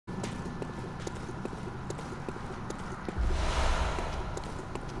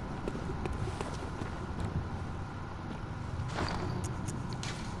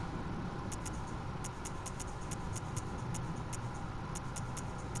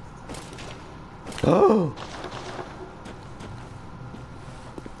Oh!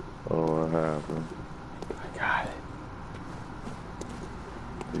 Oh, what happened? I got it.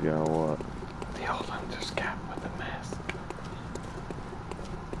 You got what? The old hunter's cap with the mask.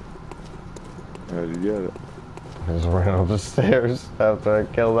 How'd you get it? I just ran up the stairs after I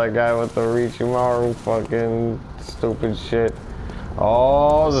killed that guy with the Richimaru fucking stupid shit.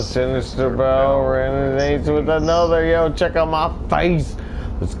 Oh, the Sinister Bell resonates with another. Yo, check out my face.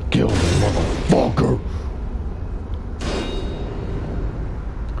 Let's kill the motherfucker.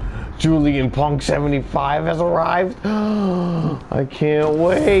 Julian Punk 75 has arrived. I can't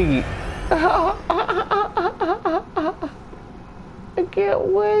wait. I can't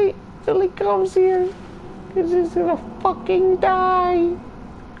wait till he comes here. Cause he's gonna fucking die.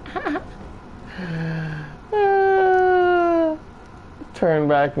 Turn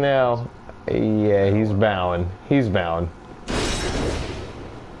back now. Yeah, he's bowing. He's bowing.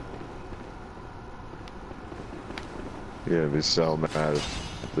 Yeah, be so mad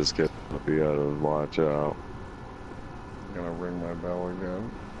if this kid be able to watch out. I'm gonna ring my bell again.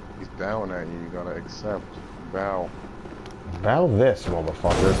 He's bowing at you, you gotta accept. Bow. Bow this,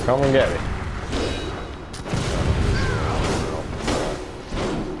 motherfucker. Come and get it.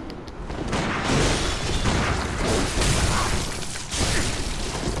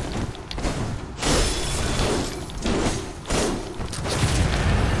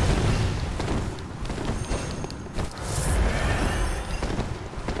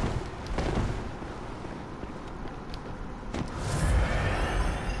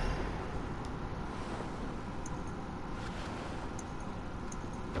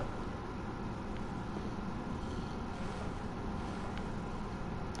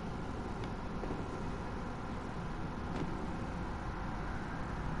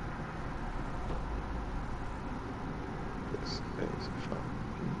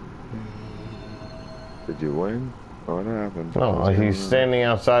 Did you win? What happened? No, he's standing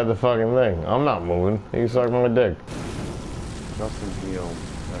outside the fucking thing. I'm not moving. He's sucking my dick. Justin healed.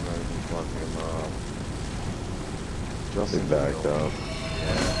 I know he's fucking, Justin backed up.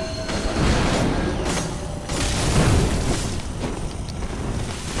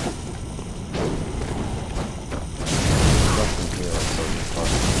 Justin healed, so he's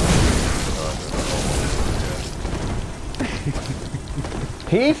fucking,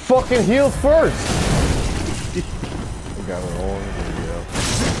 He fucking healed first. we got an old video.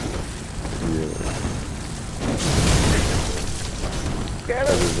 Yeah. Get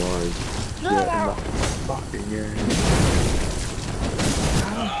him! Everyone. Get in the fucking game.